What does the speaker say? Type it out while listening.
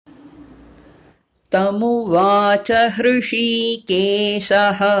तमुवाच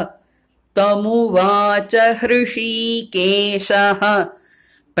हृषीकेशः तमुवाच हृषीकेशः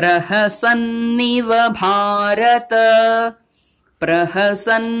प्रहसन्निव भारत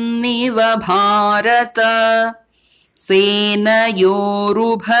प्रहसन्निव भारत सेनयोरुभयोर्मध्ये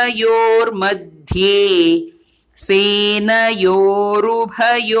सेनयोरुभयोर्मध्ये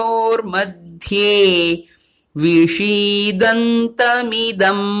विषीदन्तमिदं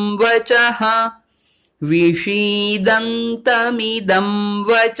वचः विषीदन्तमिदं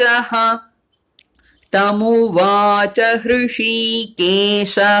वचः तमुवाच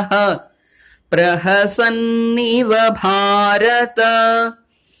हृषीकेशः प्रहसन्निव भारत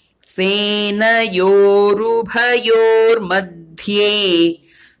सेनयोरुभयोर्मध्ये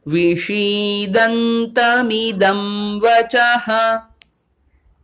विषीदन्तमिदं वचः।